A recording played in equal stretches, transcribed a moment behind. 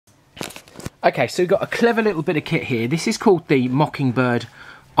Okay, so we've got a clever little bit of kit here. This is called the Mockingbird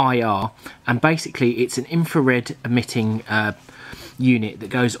IR, and basically it's an infrared emitting unit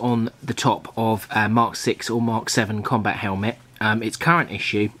that goes on the top of a Mark 6 or Mark 7 combat helmet. It's current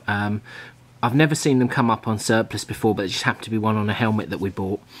issue. I've never seen them come up on surplus before, but it just happened to be one on a helmet that we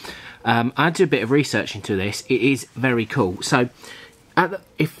bought. I had to do a bit of research into this. It is very cool. So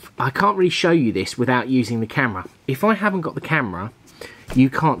if I can't really show you this without using the camera. If I haven't got the camera,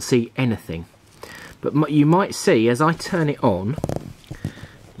 you can't see anything. But you might see, as I turn it on,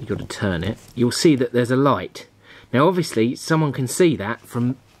 you've got to turn it, you'll see that there's a light. Now obviously someone can see that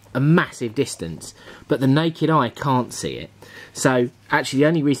from a massive distance, but the naked eye can't see it. So actually the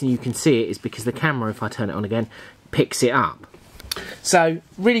only reason you can see it is because the camera, if I turn it on again, picks it up. So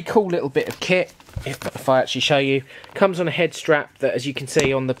really cool little bit of kit. If I actually show you, comes on a head strap that, as you can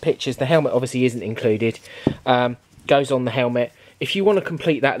see on the pictures, the helmet obviously isn't included. Goes on the helmet. If you want to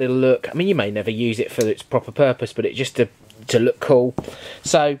complete that little look, I mean, you may never use it for its proper purpose, but it's just to look cool.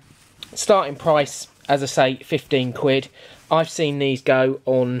 So starting price, as I say, 15 quid. I've seen these go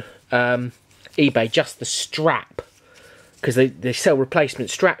on eBay, just the strap, because they sell replacement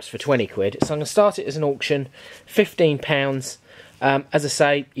straps for 20 quid. So I'm going to start it as an auction, £15. As I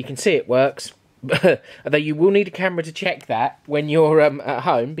say, you can see it works. Although you will need a camera to check that when you're at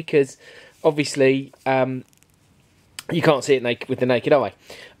home, because obviously you can't see it with the naked eye.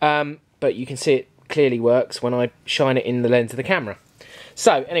 But you can see it clearly works when I shine it in the lens of the camera.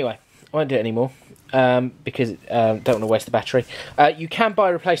 So anyway, I won't do it anymore because I don't want to waste the battery. You can buy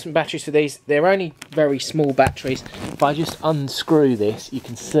replacement batteries for these. They're only very small batteries. If I just unscrew this, you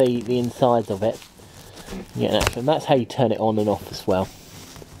can see the insides of it. And that's how you turn it on and off as well.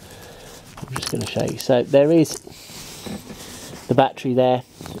 I'm just going to show you. So there is the battery there,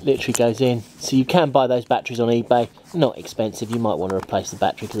 it literally goes in. So you can buy those batteries on eBay, not expensive. You might want to replace the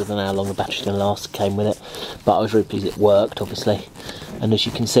battery because I don't know how long the battery's going to last, came with it. But I was really pleased it worked, obviously. And as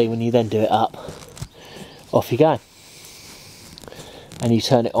you can see, when you then do it up, off you go. And you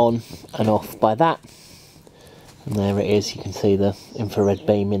turn it on and off by that. And there it is, you can see the infrared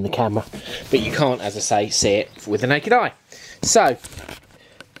beam in the camera. But you can't, as I say, see it with the naked eye. So,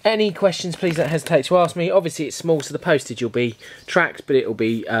 any questions, please don't hesitate to ask me. Obviously it's small, so the postage will be tracked, but it'll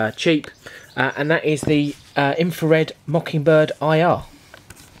be cheap. And that is the infrared Mockingbird IR.